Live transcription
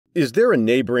Is there a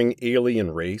neighboring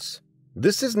alien race?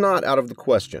 This is not out of the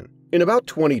question. In about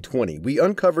 2020, we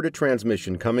uncovered a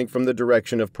transmission coming from the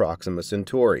direction of Proxima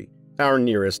Centauri, our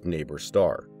nearest neighbor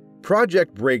star.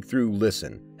 Project Breakthrough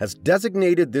Listen has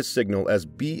designated this signal as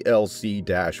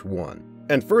BLC-1,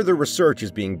 and further research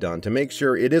is being done to make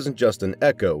sure it isn't just an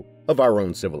echo of our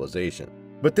own civilization.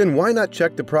 But then why not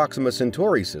check the Proxima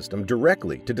Centauri system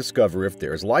directly to discover if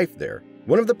there's life there?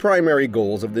 One of the primary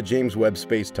goals of the James Webb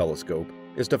Space Telescope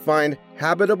is to find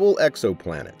habitable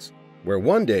exoplanets, where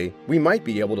one day we might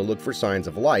be able to look for signs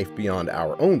of life beyond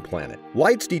our own planet.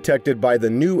 Lights detected by the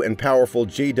new and powerful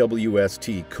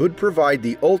JWST could provide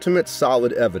the ultimate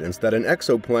solid evidence that an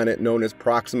exoplanet known as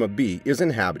Proxima b is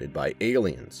inhabited by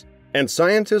aliens, and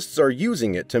scientists are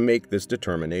using it to make this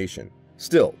determination.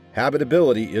 Still,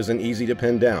 habitability isn't easy to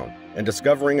pin down, and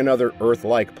discovering another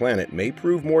Earth-like planet may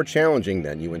prove more challenging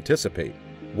than you anticipate.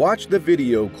 Watch the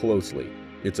video closely.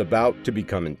 It's about to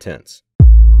become intense.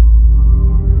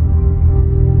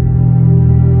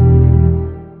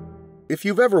 If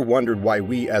you've ever wondered why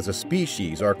we as a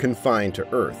species are confined to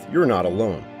Earth, you're not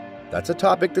alone. That's a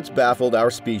topic that's baffled our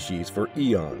species for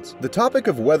eons. The topic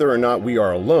of whether or not we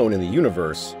are alone in the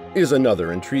universe is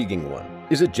another intriguing one.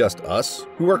 Is it just us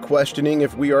who are questioning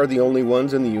if we are the only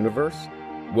ones in the universe?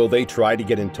 Will they try to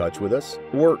get in touch with us?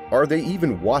 Or are they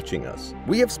even watching us?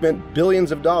 We have spent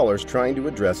billions of dollars trying to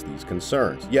address these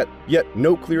concerns, yet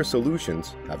no clear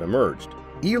solutions have emerged.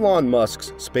 Elon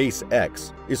Musk's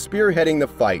SpaceX is spearheading the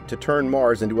fight to turn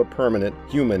Mars into a permanent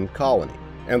human colony,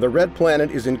 and the Red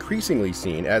Planet is increasingly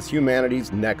seen as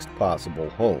humanity's next possible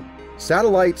home.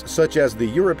 Satellites such as the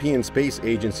European Space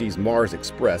Agency's Mars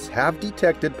Express have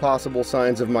detected possible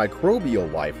signs of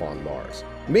microbial life on Mars,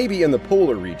 maybe in the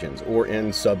polar regions or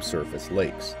in subsurface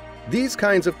lakes. These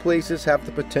kinds of places have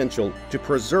the potential to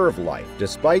preserve life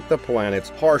despite the planet's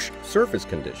harsh surface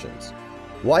conditions.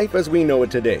 Life as we know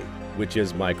it today, which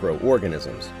is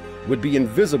microorganisms, would be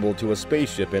invisible to a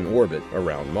spaceship in orbit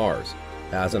around Mars.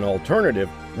 As an alternative,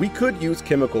 we could use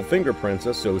chemical fingerprints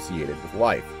associated with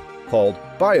life, called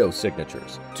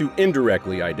biosignatures, to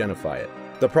indirectly identify it.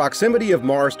 The proximity of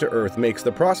Mars to Earth makes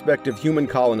the prospect of human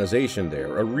colonization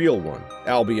there a real one,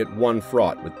 albeit one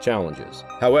fraught with challenges.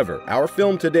 However, our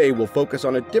film today will focus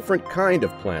on a different kind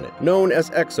of planet, known as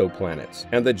exoplanets,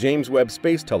 and the James Webb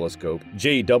Space Telescope,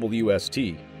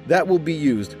 JWST, that will be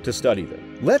used to study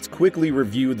them. Let's quickly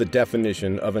review the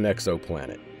definition of an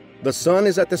exoplanet. The Sun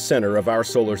is at the center of our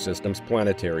solar system's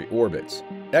planetary orbits.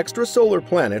 Extrasolar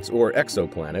planets, or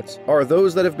exoplanets, are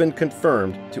those that have been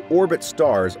confirmed to orbit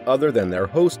stars other than their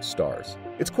host stars.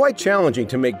 It's quite challenging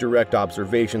to make direct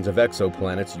observations of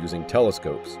exoplanets using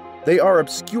telescopes. They are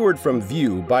obscured from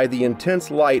view by the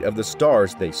intense light of the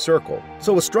stars they circle,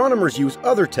 so astronomers use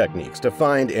other techniques to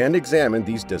find and examine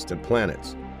these distant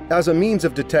planets. As a means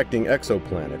of detecting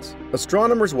exoplanets,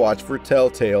 astronomers watch for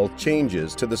telltale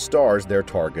changes to the stars their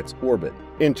targets orbit.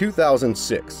 In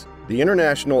 2006, the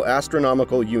International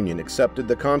Astronomical Union accepted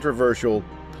the controversial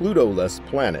Pluto-less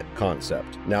planet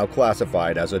concept, now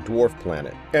classified as a dwarf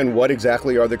planet. And what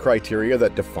exactly are the criteria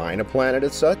that define a planet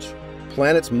as such?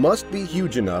 Planets must be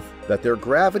huge enough that their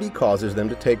gravity causes them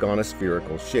to take on a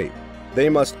spherical shape. They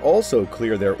must also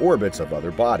clear their orbits of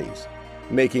other bodies,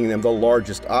 making them the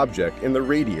largest object in the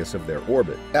radius of their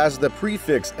orbit. As the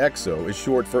prefix exo is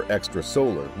short for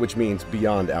extrasolar, which means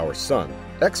beyond our sun,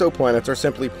 exoplanets are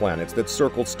simply planets that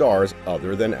circle stars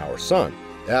other than our sun.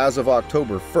 As of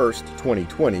October 1st,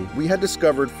 2020, we had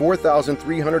discovered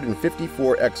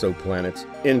 4,354 exoplanets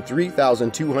in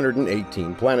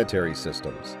 3,218 planetary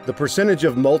systems. The percentage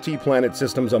of multi-planet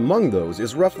systems among those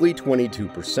is roughly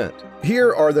 22%.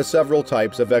 Here are the several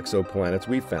types of exoplanets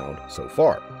we've found so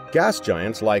far. Gas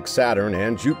giants like Saturn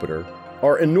and Jupiter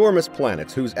are enormous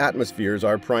planets whose atmospheres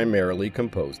are primarily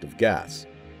composed of gas.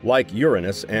 Like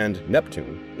Uranus and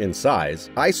Neptune in size,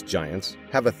 ice giants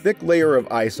have a thick layer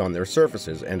of ice on their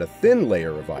surfaces and a thin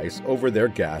layer of ice over their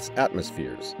gas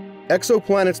atmospheres.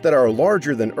 Exoplanets that are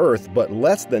larger than Earth but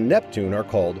less than Neptune are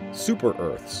called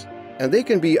super-Earths, and they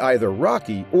can be either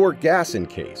rocky or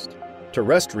gas-encased,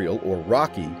 terrestrial or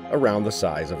rocky around the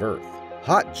size of Earth.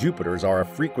 Hot Jupiters are a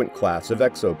frequent class of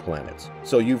exoplanets,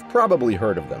 so you've probably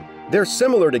heard of them. They're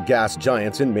similar to gas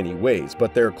giants in many ways,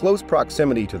 but their close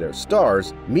proximity to their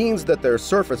stars means that their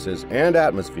surfaces and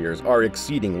atmospheres are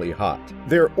exceedingly hot.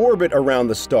 Their orbit around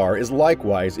the star is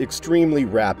likewise extremely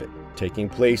rapid, taking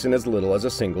place in as little as a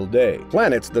single day.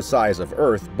 Planets the size of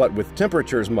Earth, but with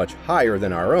temperatures much higher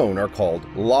than our own, are called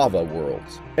lava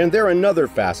worlds, and they're another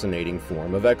fascinating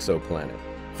form of exoplanet.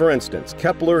 For instance,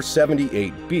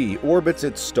 Kepler-78b orbits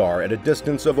its star at a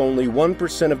distance of only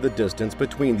 1% of the distance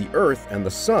between the Earth and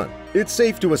the Sun. It's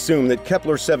safe to assume that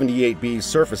Kepler-78b's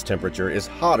surface temperature is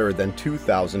hotter than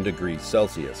 2,000 degrees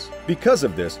Celsius. Because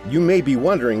of this, you may be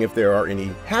wondering if there are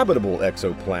any habitable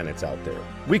exoplanets out there.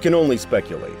 We can only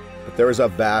speculate, but there is a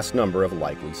vast number of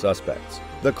likely suspects.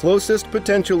 The closest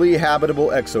potentially habitable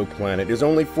exoplanet is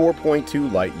only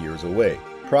 4.2 light-years away.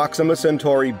 Proxima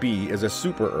Centauri b is a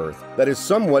super-Earth that is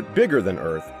somewhat bigger than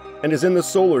Earth and is in the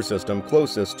solar system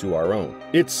closest to our own.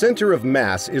 Its center of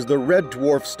mass is the red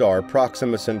dwarf star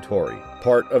Proxima Centauri,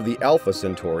 part of the Alpha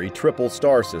Centauri triple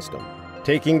star system.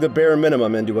 Taking the bare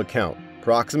minimum into account,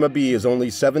 Proxima b is only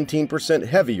 17%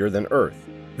 heavier than Earth.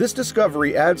 This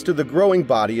discovery adds to the growing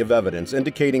body of evidence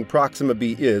indicating Proxima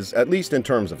b is, at least in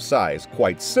terms of size,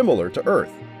 quite similar to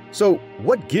Earth. So,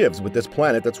 what gives with this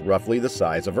planet that's roughly the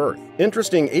size of Earth?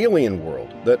 Interesting alien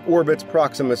world that orbits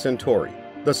Proxima Centauri,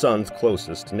 the Sun's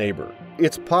closest neighbor.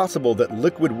 It's possible that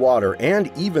liquid water and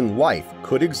even life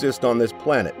could exist on this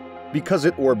planet because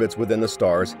it orbits within the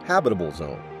star's habitable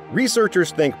zone.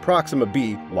 Researchers think Proxima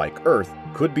b, like Earth,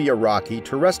 could be a rocky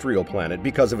terrestrial planet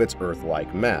because of its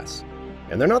Earth-like mass.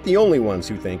 And they're not the only ones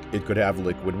who think it could have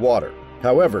liquid water.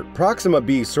 However, Proxima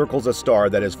b circles a star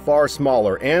that is far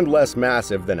smaller and less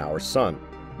massive than our Sun,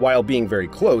 while being very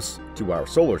close to our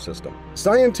solar system.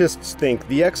 Scientists think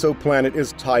the exoplanet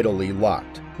is tidally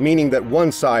locked, meaning that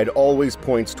one side always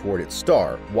points toward its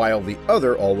star, while the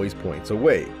other always points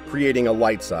away, creating a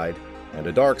light side and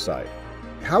a dark side.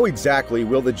 How exactly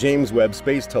will the James Webb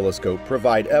Space Telescope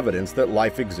provide evidence that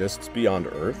life exists beyond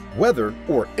Earth? Whether,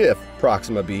 or if,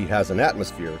 Proxima b has an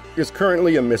atmosphere is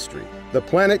currently a mystery. The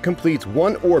planet completes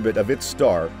one orbit of its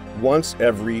star once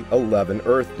every 11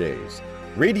 Earth days.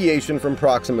 Radiation from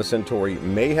Proxima Centauri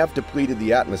may have depleted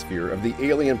the atmosphere of the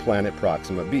alien planet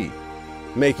Proxima b,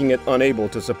 making it unable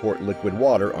to support liquid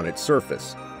water on its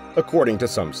surface, according to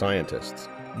some scientists.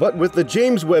 But with the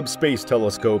James Webb Space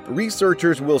Telescope,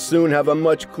 researchers will soon have a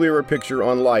much clearer picture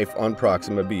on life on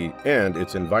Proxima b and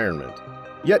its environment.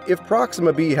 Yet if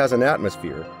Proxima b has an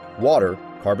atmosphere, water,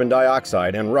 carbon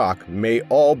dioxide, and rock may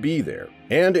all be there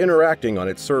and interacting on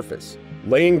its surface,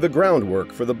 laying the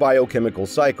groundwork for the biochemical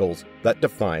cycles that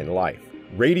define life.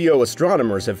 Radio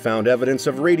astronomers have found evidence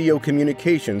of radio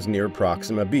communications near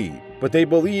Proxima b, but they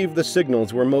believe the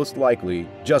signals were most likely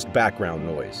just background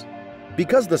noise.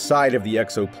 Because the side of the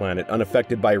exoplanet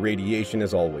unaffected by radiation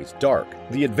is always dark,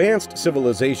 the advanced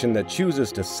civilization that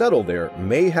chooses to settle there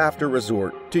may have to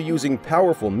resort to using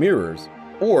powerful mirrors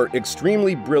or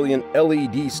extremely brilliant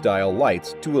LED-style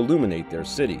lights to illuminate their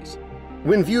cities.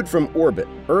 When viewed from orbit,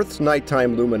 Earth's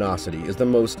nighttime luminosity is the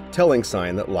most telling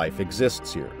sign that life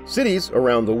exists here. Cities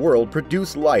around the world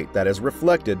produce light that is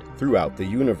reflected throughout the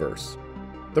universe.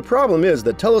 The problem is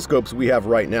that telescopes we have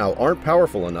right now aren't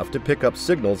powerful enough to pick up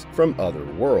signals from other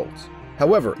worlds.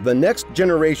 However, the next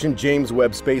generation James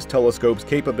Webb Space Telescope's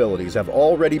capabilities have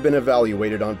already been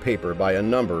evaluated on paper by a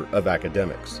number of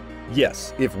academics.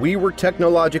 Yes, if we were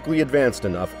technologically advanced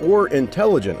enough or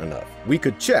intelligent enough, we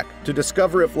could check to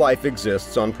discover if life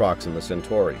exists on Proxima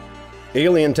Centauri.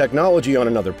 Alien technology on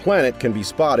another planet can be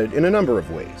spotted in a number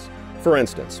of ways. For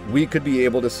instance, we could be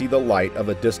able to see the light of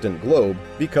a distant globe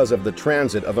because of the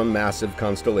transit of a massive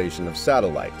constellation of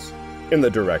satellites in the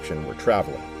direction we're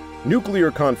traveling. Nuclear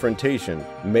confrontation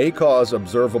may cause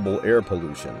observable air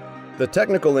pollution. The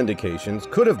technical indications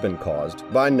could have been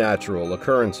caused by natural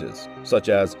occurrences, such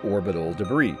as orbital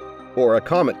debris or a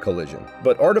comet collision,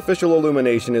 but artificial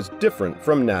illumination is different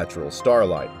from natural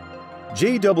starlight.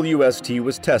 JWST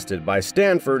was tested by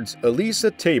Stanford's Elisa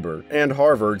Tabor and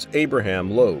Harvard's Abraham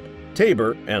Loeb.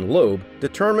 Tabor and Loeb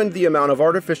determined the amount of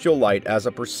artificial light as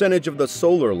a percentage of the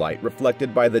solar light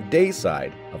reflected by the day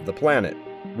side of the planet.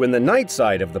 When the night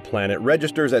side of the planet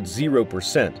registers at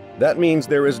 0%, that means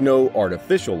there is no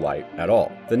artificial light at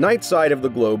all. The night side of the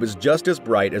globe is just as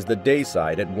bright as the day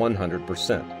side at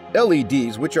 100%.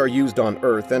 LEDs, which are used on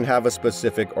Earth and have a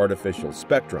specific artificial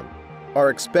spectrum, are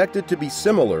expected to be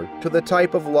similar to the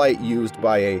type of light used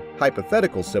by a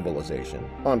hypothetical civilization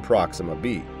on Proxima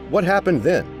b. What happened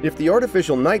then? If the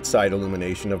artificial night side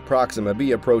illumination of Proxima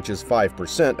b approaches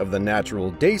 5% of the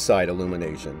natural day side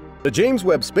illumination, the James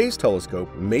Webb Space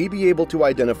Telescope may be able to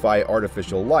identify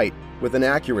artificial light with an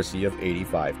accuracy of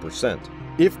 85%.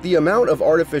 If the amount of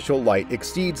artificial light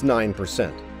exceeds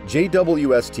 9%,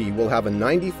 JWST will have a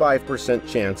 95%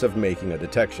 chance of making a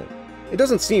detection. It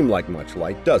doesn't seem like much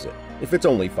light, does it? If it's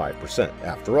only 5%.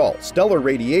 After all, stellar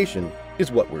radiation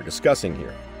is what we're discussing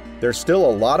here. There's still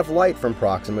a lot of light from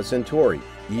Proxima Centauri,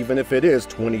 even if it is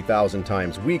 20,000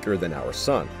 times weaker than our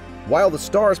Sun. While the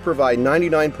stars provide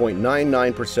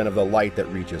 99.99% of the light that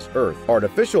reaches Earth,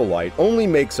 artificial light only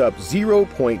makes up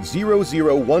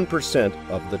 0.001%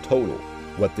 of the total.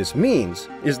 What this means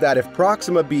is that if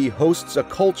Proxima b hosts a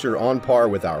culture on par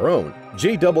with our own,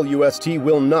 JWST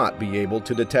will not be able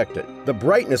to detect it. The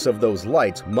brightness of those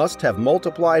lights must have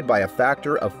multiplied by a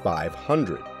factor of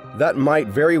 500. That might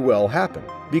very well happen.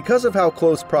 Because of how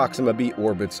close Proxima b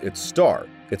orbits its star,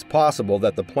 it's possible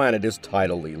that the planet is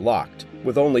tidally locked,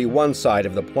 with only one side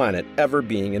of the planet ever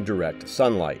being in direct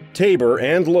sunlight. Tabor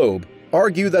and Loeb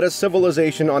argue that a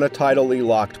civilization on a tidally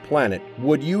locked planet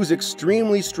would use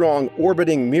extremely strong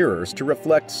orbiting mirrors to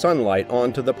reflect sunlight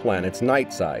onto the planet's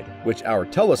night side, which our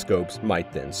telescopes might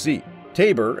then see.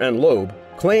 Tabor and Loeb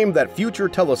claim that future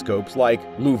telescopes like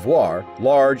LUVOIR,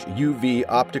 Large UV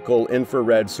Optical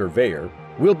Infrared Surveyor,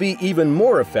 will be even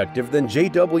more effective than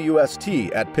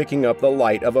JWST at picking up the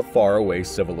light of a faraway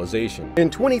civilization. In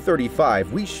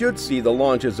 2035, we should see the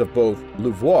launches of both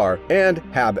LUVOIR and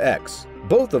HabX,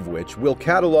 both of which will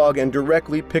catalog and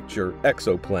directly picture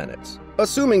exoplanets.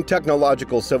 Assuming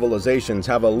technological civilizations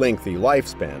have a lengthy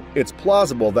lifespan, it's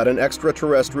plausible that an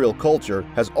extraterrestrial culture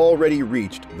has already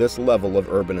reached this level of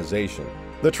urbanization.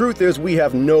 The truth is, we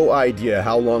have no idea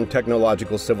how long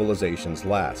technological civilizations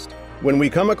last. When we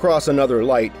come across another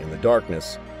light in the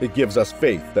darkness, it gives us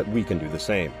faith that we can do the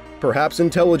same. Perhaps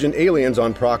intelligent aliens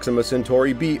on Proxima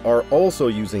Centauri b are also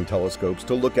using telescopes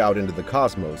to look out into the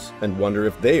cosmos and wonder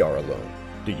if they are alone.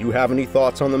 Do you have any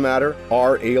thoughts on the matter?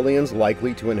 Are aliens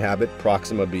likely to inhabit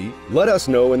Proxima b? Let us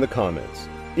know in the comments.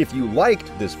 If you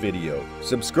liked this video,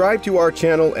 subscribe to our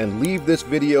channel and leave this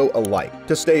video a like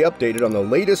to stay updated on the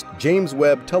latest James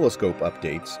Webb Telescope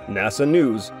updates, NASA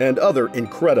news, and other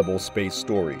incredible space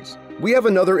stories. We have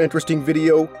another interesting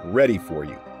video ready for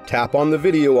you. Tap on the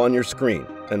video on your screen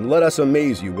and let us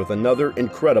amaze you with another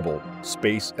incredible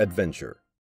space adventure.